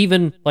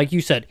 even like you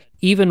said,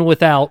 even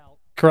without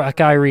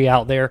Kyrie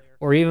out there,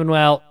 or even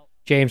without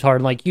James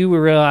Harden, like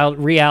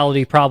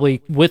reality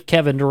probably with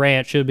Kevin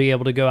Durant should be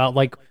able to go out.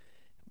 Like,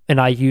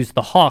 and I use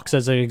the Hawks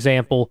as an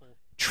example.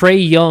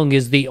 Trae Young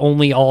is the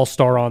only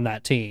all-star on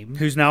that team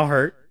who is now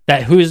hurt,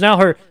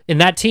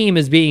 and that team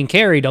is being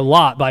carried a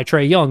lot by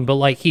Trae Young, but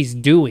like he's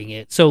doing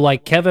it. So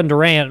like Kevin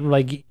Durant,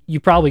 like you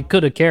probably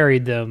could have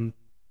carried them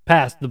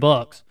past the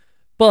Bucks.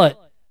 But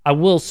I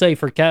will say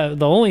the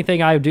only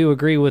thing I do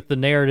agree with the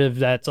narrative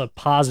that's a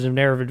positive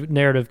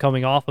narrative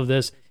coming off of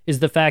this is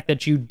the fact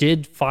that you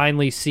did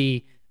finally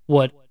see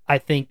what I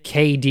think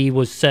KD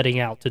was setting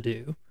out to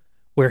do,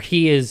 where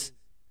he is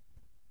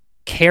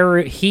the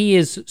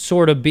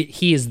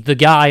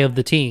guy of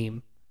the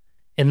team,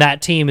 and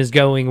that team is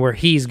going where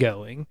he's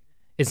going.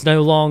 It's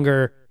no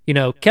longer,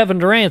 Kevin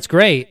Durant's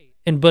great,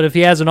 but if he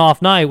has an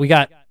off night, we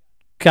got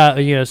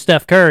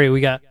Steph Curry,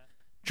 we got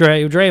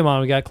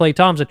Draymond, we got Klay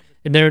Thompson,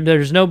 and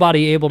there's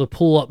nobody able to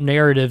pull up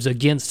narratives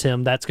against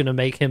him that's going to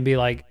make him be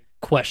like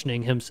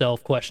questioning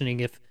himself, questioning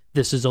if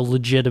this is a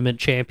legitimate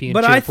championship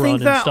but I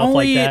think run and stuff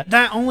like that.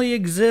 That only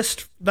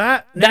exists.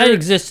 That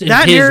exists in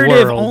that his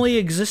narrative world. Only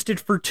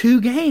existed for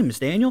 2 games,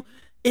 Daniel.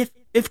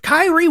 If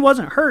Kyrie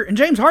wasn't hurt and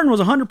James Harden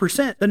was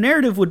 100%, the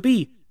narrative would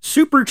be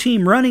super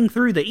team running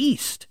through the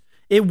East.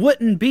 It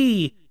wouldn't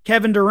be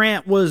Kevin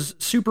Durant was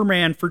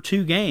Superman for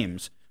 2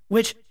 games,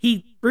 which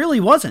he really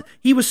wasn't.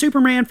 He was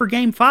Superman for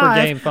Game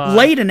 5,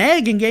 laid an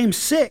egg in Game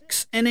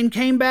 6, and then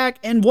came back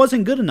and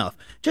wasn't good enough.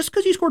 Just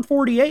because you scored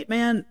 48,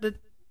 man,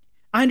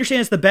 I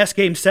understand it's the best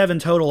Game 7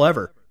 total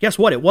ever. Guess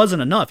what? It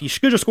wasn't enough. You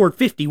should have scored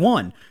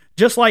 51.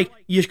 Just like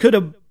you could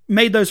have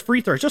made those free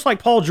throws. Just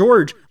like Paul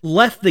George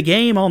left the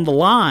game on the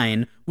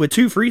line with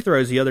 2 free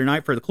throws the other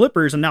night for the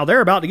Clippers, and now they're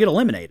about to get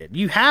eliminated.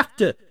 You have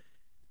to...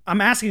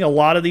 I'm asking a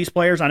lot of these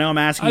players. I know I'm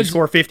asking you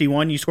score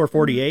 51, you score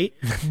 48,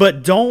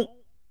 but don't...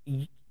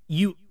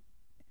 You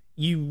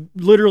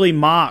literally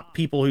mock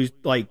people who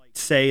like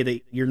say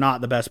that you're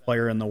not the best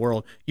player in the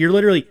world. You're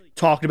literally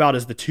talked about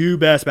as the 2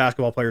 best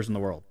basketball players in the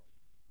world.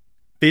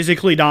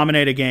 Physically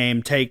dominate a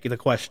game, take the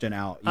question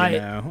out.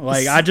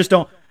 I just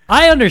don't.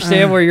 I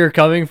understand where you're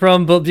coming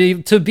from, but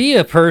to be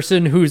a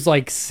person who's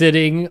like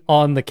sitting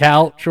on the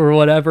couch or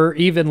whatever,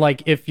 even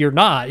if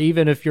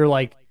you're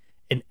like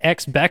an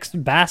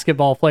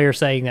ex-basketball player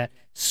saying that,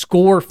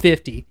 score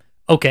 50.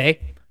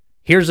 Okay,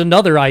 here's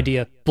another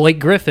idea. Blake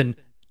Griffin,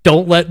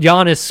 don't let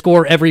Giannis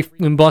score every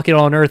bucket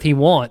on earth he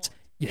wants.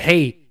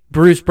 Hey,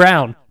 Bruce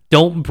Brown,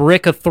 Don't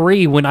brick a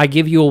three when I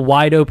give you a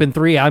wide open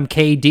three. I'm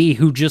KD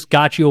who just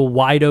got you a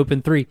wide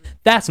open three.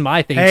 That's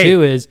my thing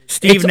too. Is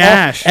Steve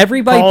Nash?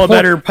 Everybody call a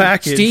better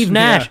package. Steve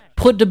Nash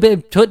put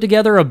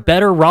together a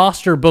better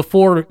roster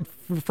before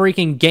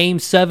freaking Game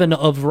 7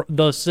 of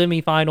the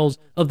semifinals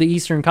of the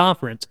Eastern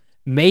Conference.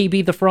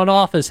 Maybe the front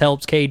office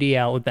helps KD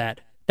out with that.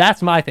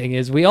 That's my thing.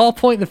 Is we all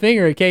point the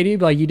finger at KD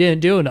like you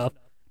didn't do enough.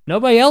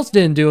 Nobody else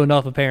didn't do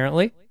enough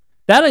apparently.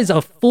 That is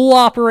a full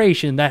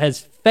operation that has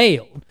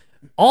failed.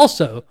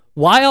 Also,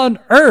 why on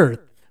earth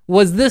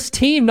was this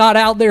team not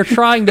out there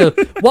trying to?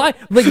 Why?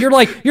 Like you're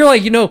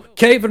like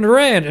Kevin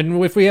Durant,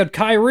 and if we had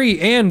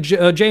Kyrie and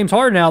James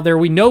Harden out there,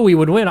 we know we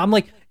would win. I'm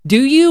like, do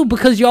you?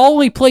 Because you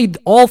only played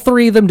all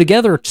three of them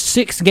together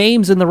 6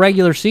 games in the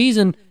regular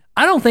season.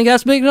 I don't think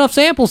that's big enough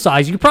sample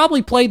size. You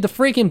probably played the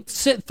freaking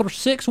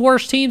 6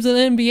 worst teams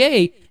in the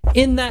NBA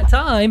in that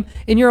time,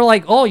 and you're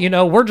like, oh,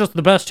 we're just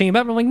the best team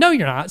ever. I'm like, no,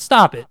 you're not.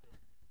 Stop it.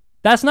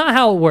 That's not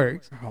how it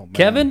works. Oh,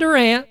 Kevin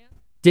Durant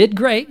did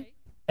great.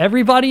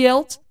 Everybody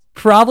else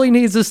probably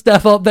needs to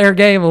step up their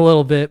game a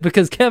little bit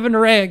because Kevin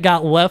Durant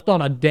got left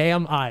on a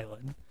damn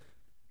island.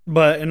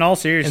 But in all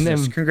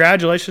seriousness,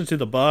 congratulations to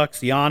the Bucks,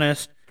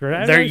 Giannis.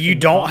 You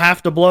don't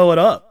have to blow it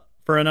up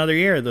for another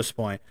year at this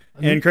point.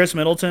 And Chris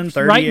Middleton,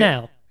 38. Right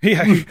now.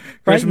 Yeah,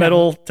 Chris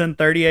Middleton,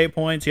 38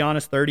 points.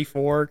 Giannis,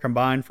 34,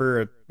 combined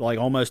for like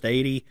almost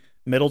 80.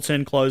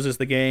 Middleton closes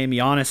the game.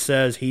 Giannis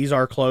says he's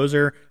our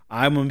closer.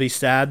 I'm going to be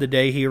sad the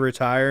day he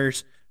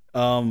retires.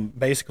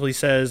 Basically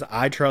says,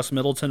 I trust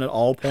Middleton at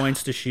all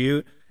points to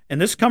shoot. And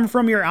this comes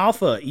from your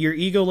alpha, your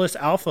egoless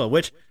alpha,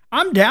 which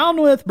I'm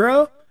down with,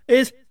 bro.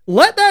 Is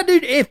let that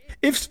dude,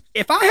 if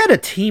I had a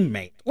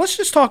teammate, let's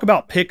just talk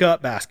about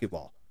pickup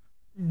basketball.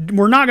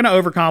 We're not going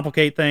to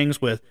overcomplicate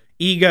things with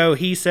ego.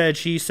 He said,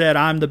 she said,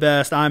 I'm the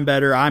best, I'm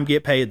better, I'm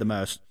get paid the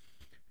most.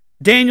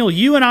 Daniel,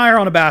 you and I are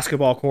on a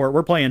basketball court.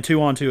 We're playing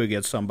 2-on-2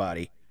 against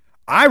somebody.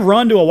 I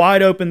run to a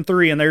wide open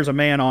three and there's a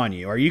man on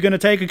you. Are you going to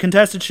take a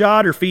contested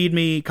shot or feed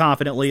me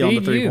confidently on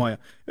the 3-point?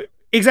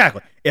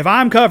 Exactly. If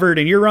I'm covered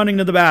and you're running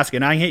to the basket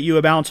and I hit you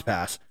a bounce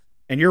pass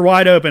and you're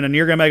wide open and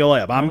you're going to make a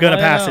layup, I'm going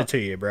to pass it to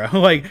you, bro.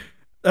 Like,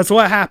 that's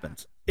what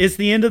happens. It's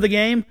the end of the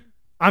game.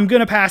 I'm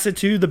going to pass it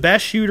to the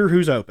best shooter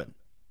who's open.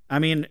 I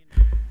mean,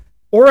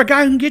 or a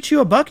guy who can get you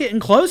a bucket and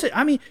close it.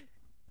 I mean,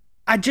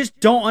 I just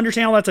don't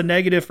understand how that's a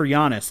negative for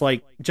Giannis.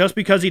 Like, just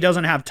because he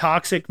doesn't have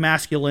toxic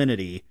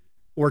masculinity,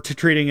 or to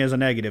treating as a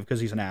negative because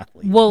he's an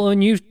athlete. Well,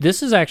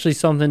 this is actually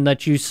something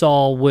that you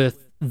saw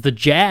with the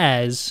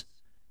Jazz,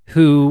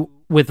 who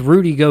with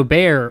Rudy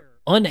Gobert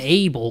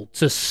unable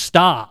to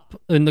stop,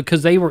 and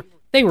because they were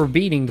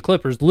beating the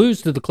Clippers,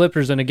 lose to the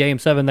Clippers in a Game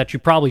 7 that you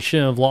probably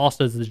shouldn't have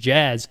lost as the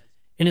Jazz,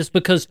 and it's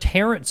because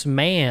Terrence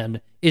Mann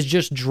is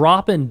just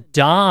dropping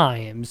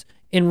dimes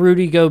in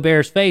Rudy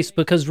Gobert's face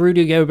because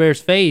Rudy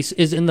Gobert's face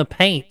is in the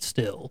paint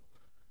still.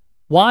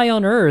 Why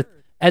on earth,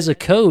 as a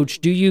coach,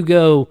 do you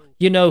go,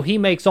 he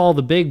makes all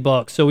the big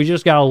bucks, so we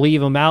just got to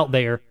leave him out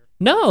there?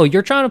 No,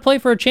 you're trying to play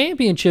for a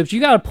championship. You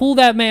got to pull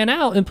that man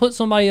out and put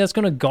somebody that's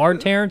going to guard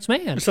Terrence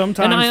Mann.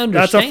 Sometimes and I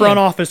understand. That's a front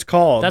office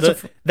call.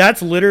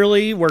 That's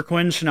literally where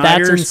Quinn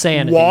Snyder's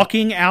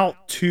walking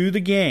out to the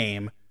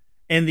game,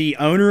 and the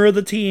owner of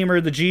the team or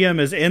the GM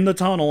is in the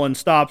tunnel and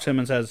stops him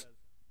and says,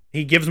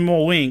 he gives him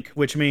a wink,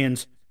 which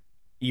means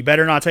you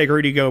better not take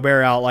Rudy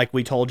Gobert out like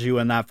we told you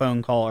in that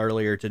phone call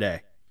earlier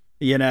today.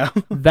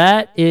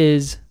 That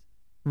is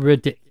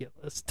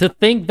ridiculous to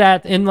think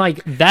that, and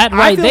like that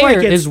right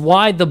there is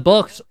why the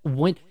Bucks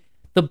win.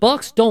 The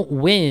Bucks don't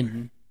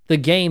win the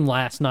game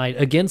last night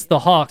against the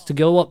Hawks to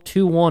go up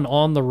 2-1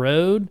 on the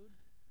road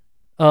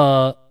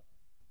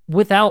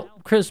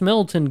without Chris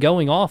Middleton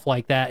going off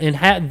like that and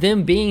had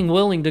them being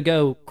willing to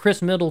go,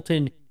 Chris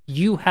Middleton,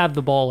 you have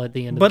the ball at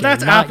the end of the game. But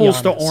that's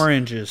apples to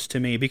oranges to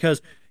me,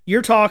 because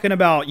you're talking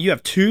about, you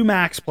have 2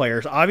 max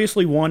players.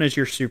 Obviously, one is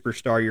your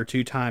superstar, your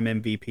 2-time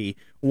MVP.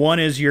 One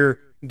is your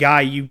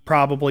guy you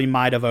probably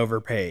might have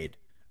overpaid.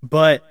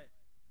 But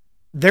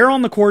they're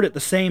on the court at the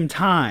same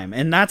time,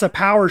 and that's a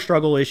power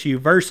struggle issue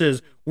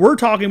versus we're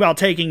talking about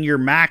taking your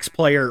max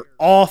player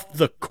off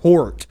the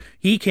court.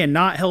 He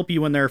cannot help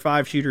you when there are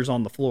 5 shooters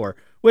on the floor,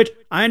 which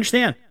I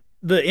understand.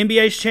 The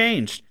NBA's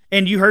changed.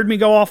 And you heard me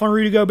go off on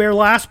Rudy Gobert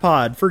last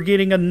pod for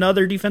getting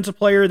another Defensive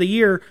Player of the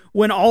Year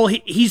when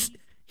he's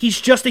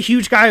just a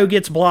huge guy who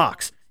gets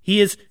blocks.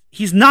 He's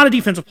not a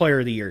Defensive Player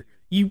of the Year.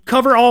 You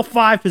cover all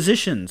 5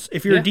 positions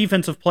if you're a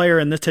defensive player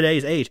in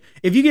today's age.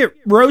 If you get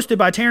roasted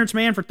by Terrence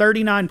Mann for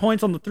 39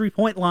 points on the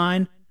 3-point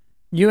line,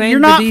 you're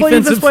not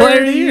Defensive Player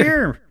of the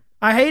Year.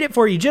 I hate it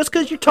for you. Just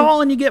because you're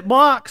tall and you get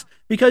blocks,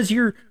 because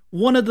you're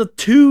one of the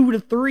 2 to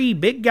 3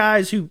 big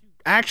guys who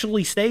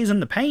actually stays in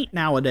the paint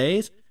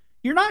nowadays,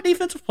 you're not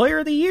Defensive Player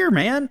of the Year,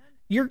 man.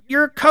 You're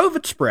a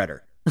COVID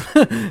spreader.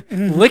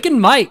 Licking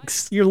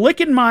mics. You're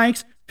licking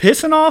mics,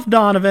 pissing off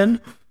Donovan.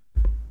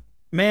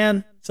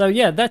 Man. So,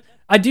 yeah, that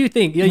I do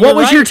think. What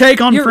was your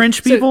take on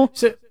French people?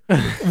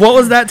 What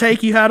was that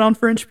take you had on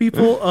French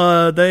people?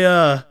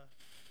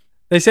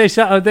 They say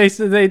they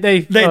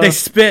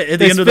spit at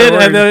the end of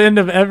at the end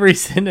of every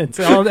sentence.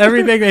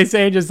 Everything they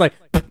say just like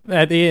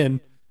at the end.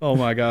 Oh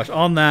my gosh!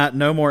 On that,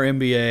 no more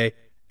NBA.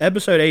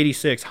 Episode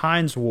 86,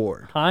 Hines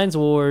Ward. Hines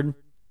Ward.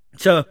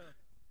 So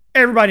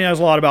everybody knows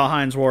a lot about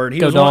Hines Ward. He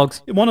Go was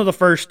Dogs. one of the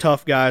first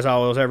tough guys I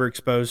was ever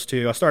exposed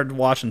to. I started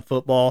watching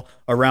football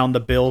around the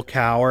Bill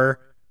Cowher,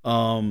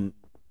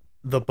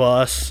 the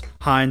bus,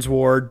 Hines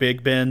Ward,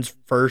 Big Ben's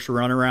first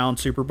runaround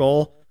Super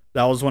Bowl.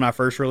 That was when I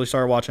first really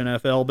started watching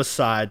NFL,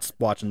 besides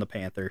watching the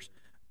Panthers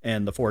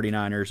and the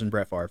 49ers and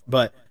Brett Favre.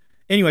 But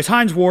anyways,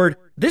 Hines Ward,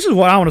 this is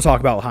what I want to talk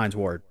about with Hines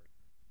Ward.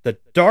 The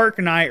Dark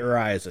Knight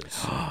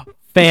Rises.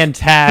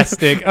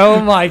 Fantastic.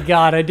 Oh my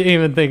God, I didn't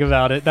even think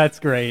about it. That's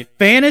great.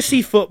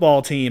 Fantasy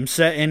football team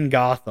set in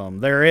Gotham.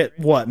 They're at,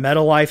 what,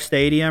 MetLife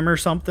Stadium or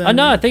something?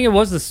 No, I think it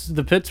was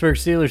the Pittsburgh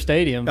Steelers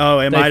Stadium. Oh,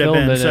 it might have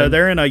been. So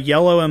they're in a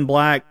yellow and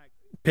black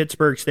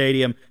Pittsburgh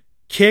Stadium.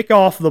 Kick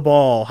off the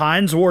ball.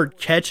 Hines Ward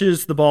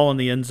catches the ball in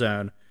the end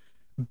zone.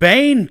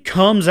 Bane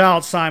comes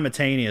out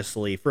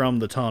simultaneously from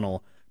the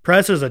tunnel,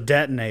 presses a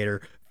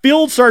detonator.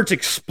 Field starts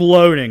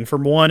exploding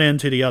from one end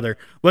to the other.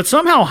 But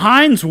somehow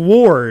Hines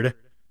Ward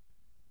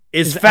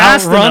is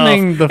fast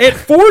enough. At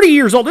 40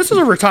 years old, this is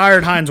a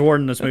retired Hines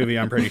Ward in this movie,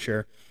 I'm pretty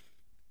sure.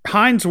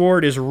 Hines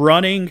Ward is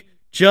running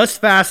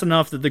just fast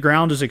enough that the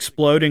ground is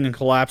exploding and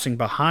collapsing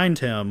behind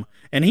him.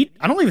 And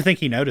I don't even think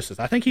he notices.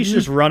 I think he's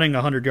just running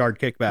a 100-yard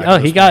kickback. Oh,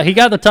 he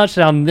got the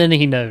touchdown, and then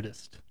he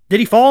noticed.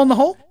 Did he fall in the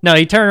hole? No,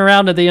 he turned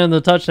around at the end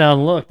of the touchdown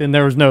and looked, and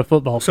there was no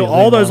football field. So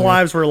all those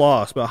lives were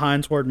lost, but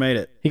Hines Ward made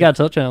it. He got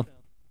a touchdown.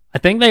 I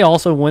think they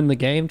also win the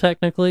game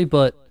technically,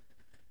 but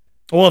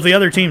well, if the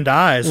other team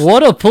dies,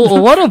 what a pool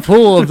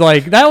of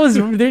like that was.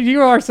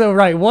 You are so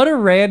right. What a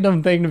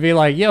random thing to be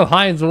like, yo,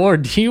 Hines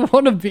Ward, do you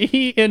want to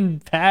be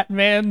in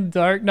Batman: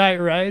 Dark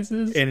Knight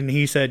Rises? And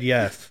he said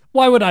yes.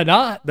 Why would I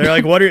not? They're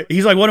like,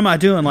 he's like, what am I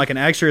doing? Like an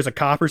extra as a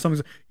cop or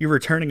something? You're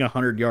returning a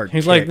 100-yard.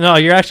 He's like, no,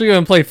 you're actually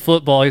going to play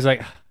football. He's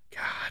like,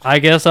 I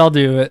guess I'll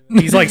do it.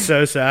 He's like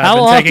so sad. I've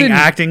been taking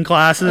acting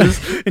classes,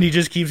 and he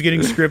just keeps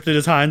getting scripted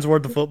as Hines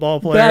Ward, the football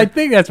player. But I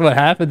think that's what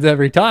happens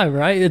every time,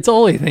 right? It's the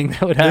only thing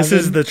that would happen. This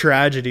is the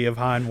tragedy of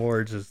Hines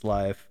Ward's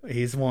life.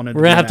 He's wanted.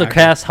 We're gonna have to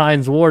cast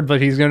Hines Ward, but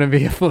he's gonna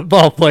be a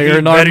football player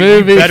in our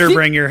movie. You better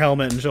bring your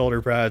helmet and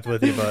shoulder pads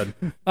with you, bud.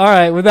 All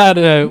right. With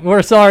that,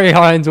 we're sorry,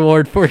 Hines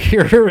Ward, for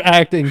your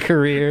acting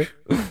career.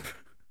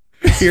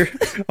 Here,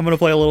 I'm gonna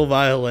play a little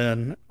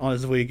violin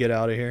as we get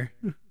out of here.